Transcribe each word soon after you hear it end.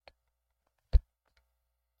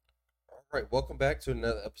All right, welcome back to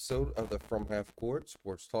another episode of the From Half Court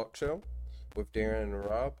Sports Talk Show with Darren and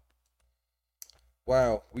Rob.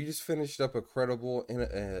 Wow, we just finished up a credible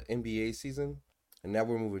NBA season, and now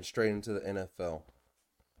we're moving straight into the NFL.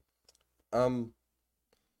 Um,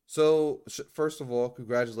 first of all,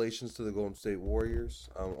 congratulations to the Golden State Warriors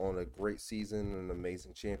on a great season and an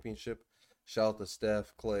amazing championship. Shout out to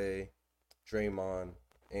Steph, Clay, Draymond,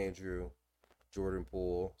 Andrew, Jordan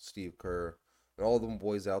Poole, Steve Kerr, and all them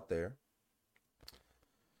boys out there.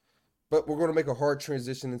 But we're going to make a hard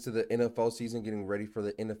transition into the NFL season, getting ready for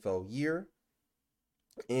the NFL year.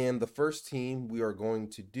 And the first team we are going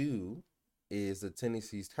to do is the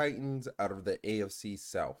Tennessee Titans out of the AFC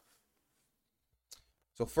South.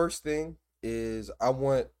 So, first thing is I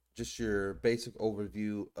want just your basic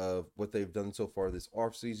overview of what they've done so far this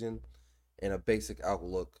offseason and a basic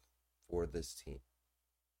outlook for this team.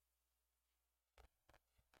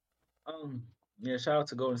 Um, yeah, shout out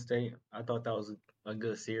to Golden State. I thought that was a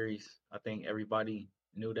good series. I think everybody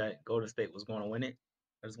knew that Golden State was going to win it.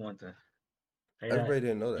 I just wanted to say that. Everybody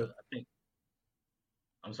didn't know that. I think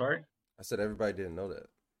I'm sorry. I said everybody didn't know that.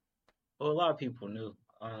 Well, a lot of people knew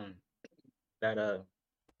that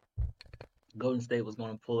Golden State was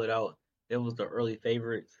going to pull it out. It was the early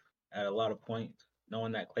favorites at a lot of points,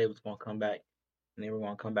 knowing that Clay was going to come back and they were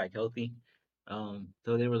going to come back healthy.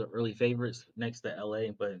 So they were the early favorites next to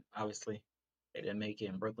LA, but obviously they didn't make it,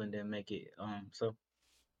 and Brooklyn didn't make it. So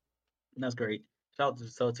that's great. Shout out to the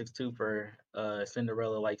Celtics too for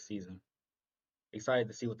Cinderella like season. Excited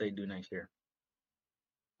to see what they do next year.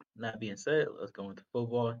 That being said, let's go into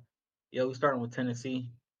football. Yeah, we're starting with Tennessee.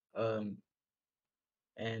 Um,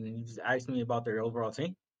 and you just asked me about their overall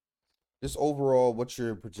team. Just overall, what's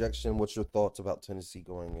your projection? What's your thoughts about Tennessee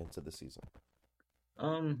going into the season?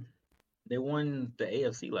 Um, they won the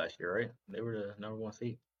AFC last year, right? They were the number one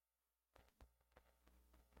seed,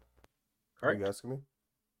 Are you correct? asking me?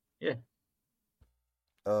 Yeah.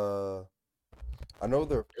 Uh, I know I Let's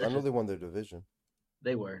know just they won their division.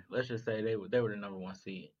 they were. Let's just say they were the number one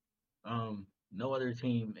seed. No other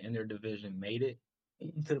team in their division made it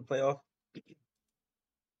to the playoff.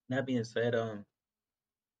 That being said,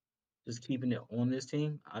 just keeping it on this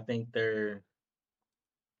team, I think they're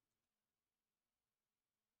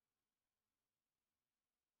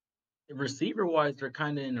receiver wise, they're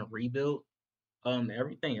kind of in a rebuild.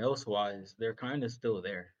 Everything else wise, they're kind of still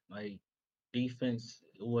there. Like defense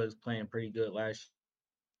was playing pretty good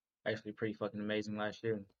actually pretty fucking amazing last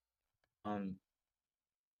year. Um,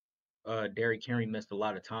 Derrick Henry missed a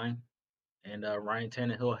lot of time, and Ryan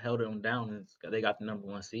Tannehill held him down, and they got the number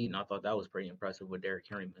one seed. And I thought that was pretty impressive with Derrick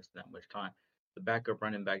Henry missing that much time. The backup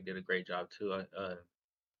running back did a great job too.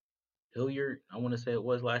 Hilliard, I want to say it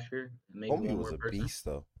was last year, maybe Homie one was more a person. beast,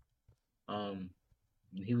 though. Um,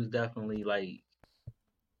 he was definitely like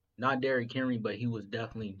not Derrick Henry, but he was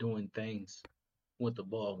definitely doing things with the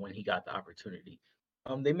ball when he got the opportunity.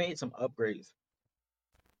 They made some upgrades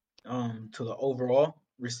to the overall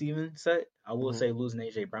receiving set. I will Hmm. say losing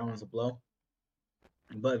AJ Brown was a blow,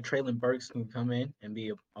 but if Traylon Burks can come in and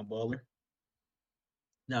be a baller,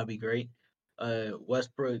 that'd be great.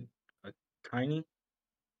 Westbrook, uh, Kiney,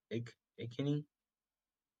 Ikenny,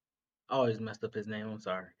 I always messed up his name. I'm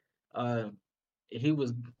sorry. Uh, he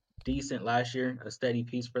was decent last year, a steady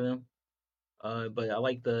piece for them. But I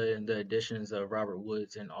like the additions of Robert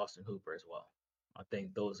Woods and Austin Hooper as well. I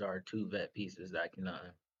think those are two vet pieces that can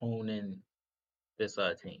hone in this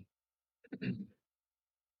team.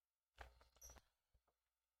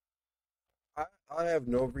 I, I have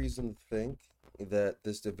no reason to think that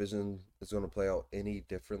this division is going to play out any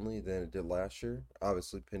differently than it did last year.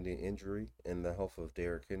 Obviously, pending injury and the health of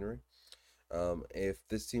Derrick Henry. If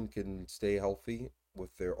this team can stay healthy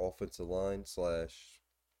with their offensive line slash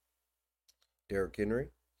Derrick Henry,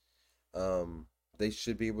 um, they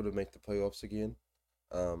should be able to make the playoffs again.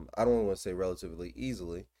 I don't want to say relatively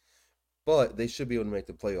easily, but they should be able to make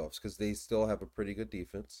the playoffs because they still have a pretty good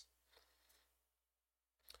defense.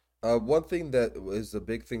 One thing that is a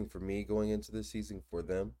big thing for me going into this season for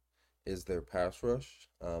them is their pass rush.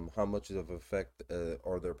 How much of effect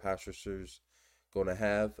are their pass rushers going to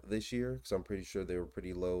have this year? Because I'm pretty sure they were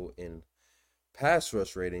pretty low in pass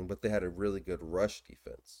rush rating, but they had a really good rush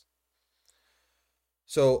defense.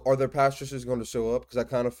 So are their pass rushers going to show up? Because I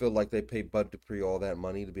kind of feel like they paid Bud Dupree all that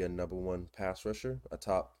money to be a number one pass rusher, a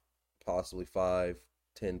top possibly 5,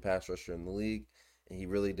 10 pass rusher in the league, and he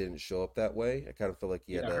really didn't show up that way. I kind of feel like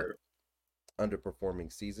he He had got a hurt,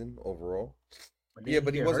 underperforming season overall. but Yeah, didn't he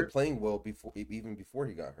but he get wasn't hurt? playing well before, even before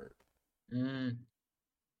he got hurt. Mm,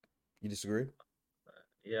 You disagree?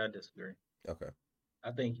 yeah, I disagree. Okay.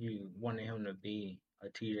 I think you wanted him to be a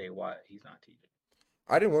TJ Watt. He's not TJ.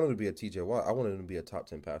 I didn't want him to be a TJ Watt. I wanted him to be a top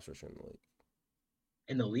 10 pass rusher in the league.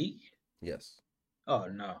 in the league. Yes, Oh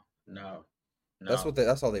no, no, that's no. what they.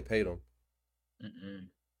 That's all they paid him. Mm-mm.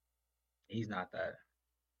 He's not that.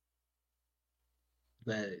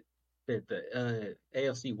 But the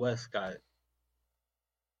AFC West got.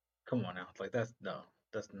 Come on now, like that's no,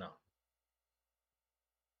 that's no,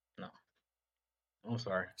 no. I'm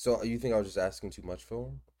sorry. So you think I was just asking too much for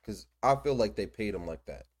him? Because I feel like they paid him like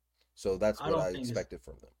that. So that's I what don't I think it's. expected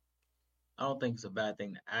from them. I don't think it's a bad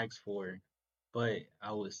thing to ask for, but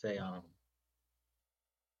I would say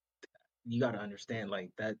you got to understand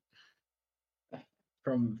like that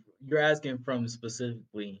from you're asking from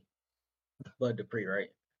specifically Bud Dupree, right?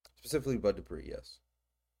 Specifically, Bud Dupree. Yes,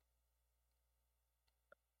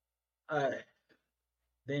 Uh,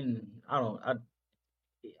 then I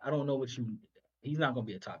don't know what you. He's not gonna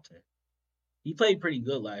be a top 10. He played pretty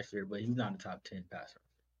good last year, but he's not a top 10 passer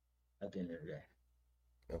at the end of the day.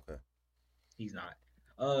 okay. He's not.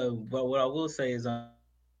 But what I will say is,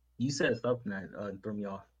 you said something that threw me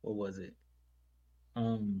off. What was it?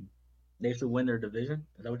 Um, they should win their division.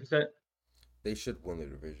 Is that what you said? They should win the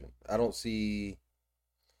division. I don't see.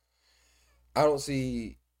 I don't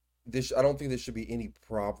see this. I don't think there should be any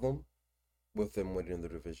problem with them winning the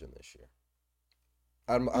division this year.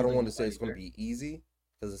 You I don't don't think want to say nobody's it's going to better? be easy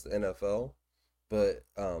because it's the NFL, but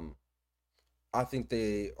I think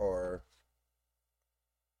they are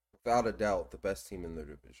without a doubt the best team in their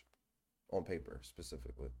division on paper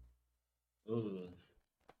specifically. Ooh.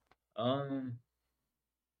 Um,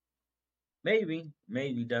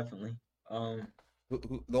 maybe, definitely. Um,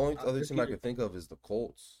 The only other just team I get it. could think of is the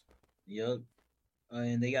Colts. Yup.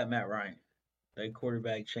 And they got Matt Ryan. That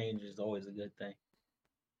quarterback change is always a good thing.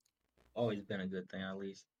 Always been a good thing, at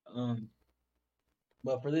least.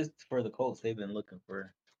 But for the Colts, they've been looking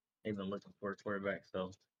for a quarterback.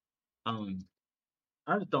 So, um,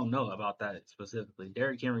 I just don't know about that specifically.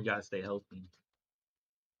 Derrick Henry got to stay healthy,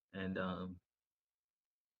 and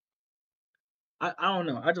I don't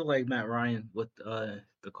know. I just like Matt Ryan with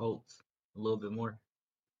the Colts a little bit more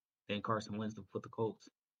than Carson Wentz with the Colts.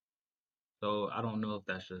 So I don't know if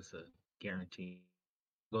that's just a guarantee.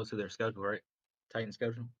 Go to their schedule, right? Titan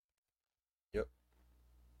schedule. Yep.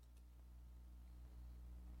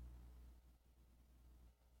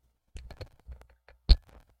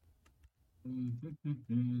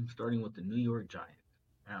 Starting with the New York Giants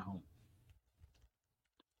at home.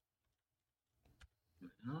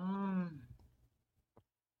 Um,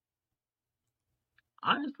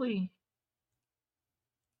 honestly,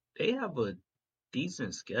 they have a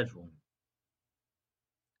decent schedule.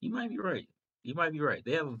 You might be right. You might be right.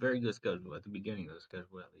 They have a very good schedule at the beginning of the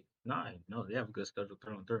schedule, at least. No, they have a good schedule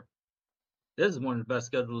through and through. This is one of the best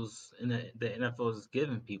schedules in the NFL is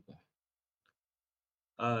giving people.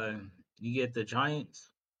 Uh, you get the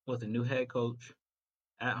Giants with a new head coach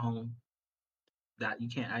at home. That you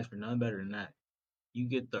can't ask for none better than that. You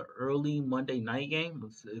get the early Monday night game.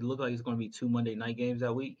 It looks like it's going to be two Monday night games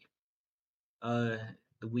that week. Uh,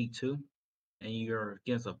 the week two, and you're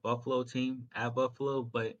against a Buffalo team at Buffalo.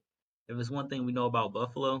 But if it's one thing we know about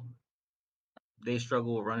Buffalo, they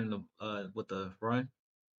struggle with running with the run.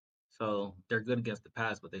 So they're good against the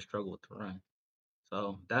pass, but they struggle with the run.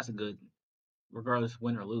 So that's a good, regardless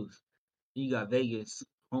win or lose. You got Vegas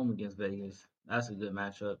home against Vegas. That's a good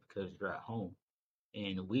matchup because you're at home,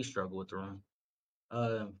 and we struggle with the run.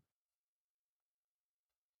 Uh,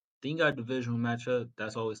 then you got a divisional matchup.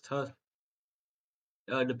 That's always tough.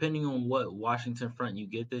 Depending on what Washington front you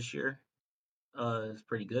get this year, it's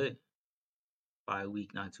pretty good. Bye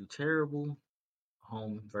week not too terrible.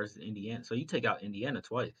 Home versus Indiana. So you take out Indiana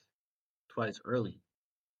twice early.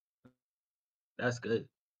 That's good.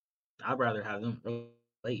 I'd rather have them early,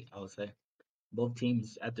 late. I would say both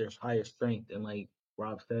teams at their highest strength, and like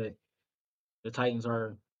Rob said, the Titans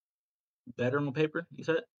are better on paper. You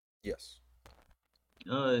said. Yes.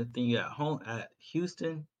 Then you got home at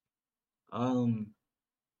Houston. Um,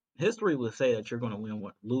 history would say that you're going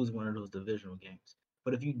to lose one of those divisional games.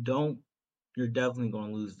 But if you don't, you're definitely going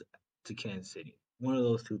to lose to Kansas City. One of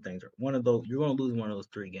those two things, or one of those, you're going to lose one of those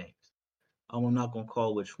three games. I'm not going to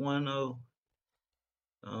call which one though.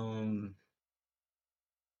 Um,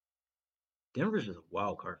 Denver's just a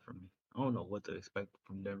wild card for me. I don't know what to expect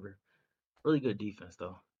from Denver. Really good defense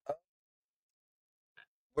though.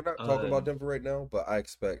 We're not talking Uh, about Denver right now, but I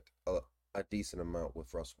expect a decent amount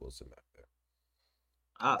with Russ Wilson back there.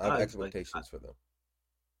 I have I expect. expectations for them.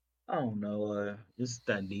 I don't know. It's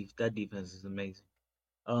that defense is amazing.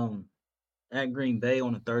 Um, at Green Bay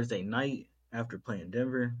on a Thursday night after playing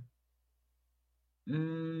Denver.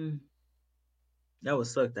 Mm, that would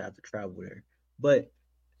suck to have to travel there. But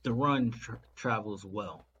the run travels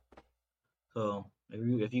well. So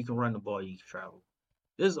if you can run the ball, you can travel.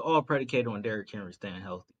 This is all predicated on Derrick Henry staying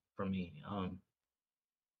healthy for me.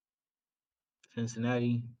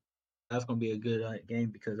 Cincinnati, that's gonna be a good game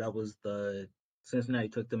because that was the Cincinnati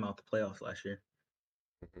took them out the playoffs last year.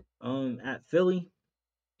 Mhm. At Philly,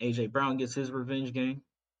 AJ Brown gets his revenge game.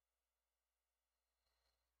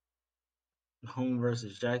 Home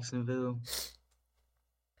versus Jacksonville.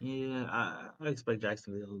 Yeah, I expect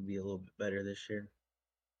Jacksonville to be a little bit better this year.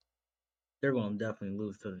 They're going to definitely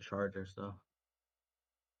lose to the Chargers, though.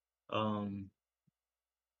 Um,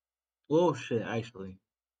 well, shit, actually,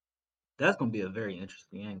 that's going to be a very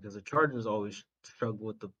interesting game because the Chargers always struggle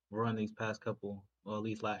with the run these past couple. Well, at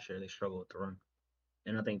least last year they struggled with the run,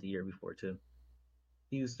 and I think the year before too.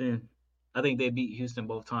 Houston, I think they beat Houston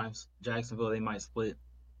both times. Jacksonville, they might split.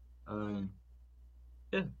 Um,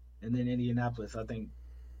 yeah, and then Indianapolis, I think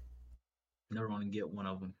they're going to get one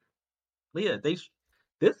of them. But yeah, this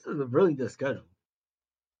is a really good schedule.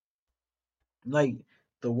 Like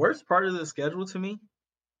the worst part of the schedule to me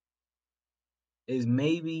is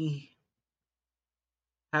maybe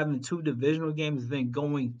having two divisional games, then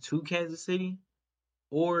going to Kansas City,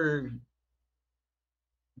 or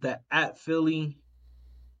the at Philly,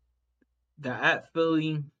 the at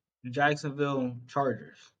Philly, Jacksonville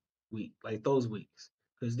Chargers week, like those weeks,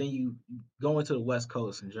 because then you go into the West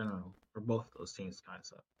Coast in general for both of those teams, kind of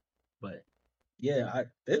stuff. But yeah,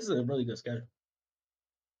 this is a really good schedule.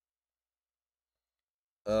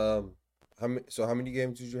 Um, how many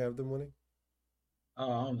games did you have them winning?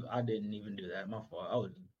 I didn't even do that. My fault. I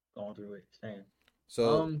was going through it saying,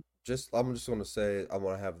 So um, I'm just gonna say I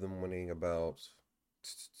want to have them winning about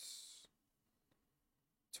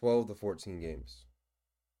 12 to 14 games.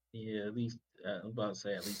 yeah, at least I'm about to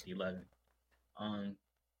say at least 11. Um,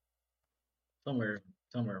 somewhere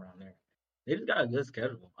somewhere around there. They just got a good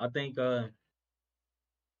schedule. I think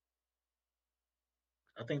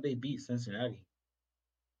they beat Cincinnati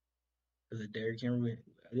because of Derrick Henry.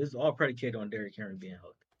 This is all predicated on Derrick Henry being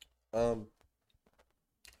healthy. Um,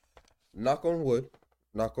 knock on wood,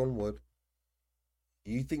 knock on wood.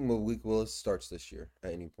 Do you think Malik Willis starts this year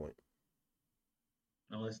at any point?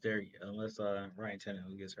 Unless Ryan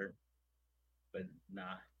Tannehill gets hurt. But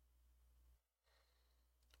nah.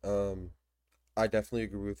 Um, I definitely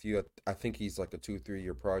agree with you. I think he's like a 2 3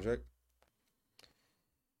 year project.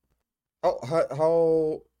 How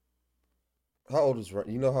old is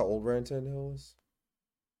you know how old Ryan Tannehill is?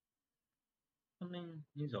 I mean,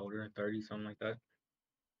 he's older, 30, something like that.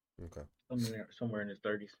 Okay. Somewhere in his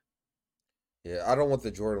 30s. Yeah, I don't want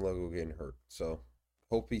the Jordan logo getting hurt, so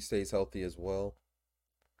hope he stays healthy as well.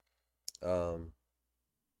 Um,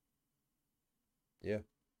 yeah.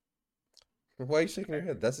 Why are you shaking your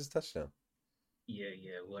head? That's his touchdown. Yeah,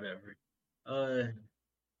 whatever. Uh,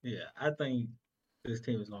 yeah, I think this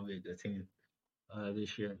team is gonna be a good team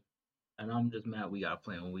this year, and I'm just mad we got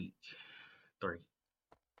playing week 3.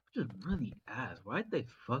 Just really ass. Why'd they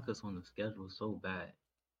fuck us on the schedule so bad?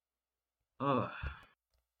 Oh,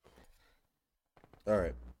 All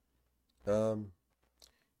right. Um,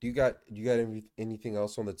 do you got anything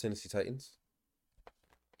else on the Tennessee Titans?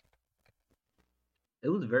 it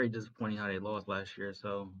was very disappointing how they lost last year.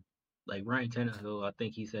 So, like Ryan Tannehill, I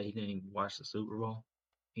think he said he didn't even watch the Super Bowl.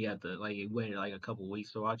 He had to like he waited like a couple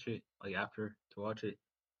weeks to watch it, like after to watch it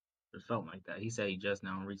or something like that. He said he just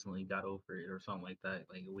now recently got over it or something like that,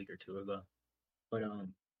 like a week or two ago. But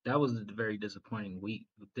that was a very disappointing week,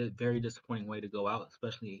 very disappointing way to go out,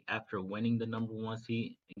 especially after winning the number one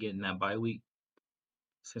seed and getting that bye week.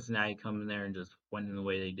 Cincinnati coming there and just winning the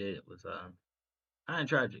way they did was kind of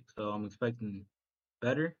tragic. So I'm expecting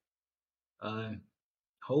better, uh,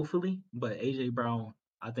 hopefully. But AJ Brown,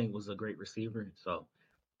 I think, was a great receiver. So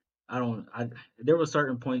I don't. I there were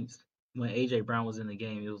certain points when AJ Brown was in the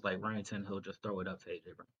game. It was like Ryan Tannehill just throw it up to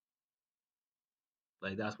AJ Brown.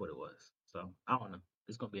 Like that's what it was. So I don't know.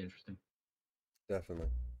 It's gonna be interesting. Definitely.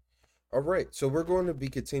 All right, so we're going to be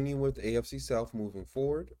continuing with AFC South moving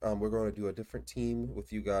forward. We're going to do a different team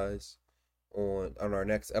with you guys on our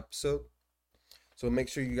next episode. So make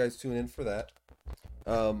sure you guys tune in for that.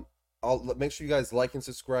 Um, make sure you guys like and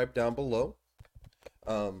subscribe down below.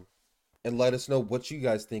 Um, and let us know what you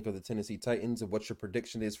guys think of the Tennessee Titans and what your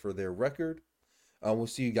prediction is for their record. We'll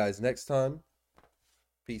see you guys next time.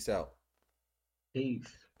 Peace out.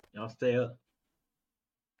 Peace. Y'all stay up.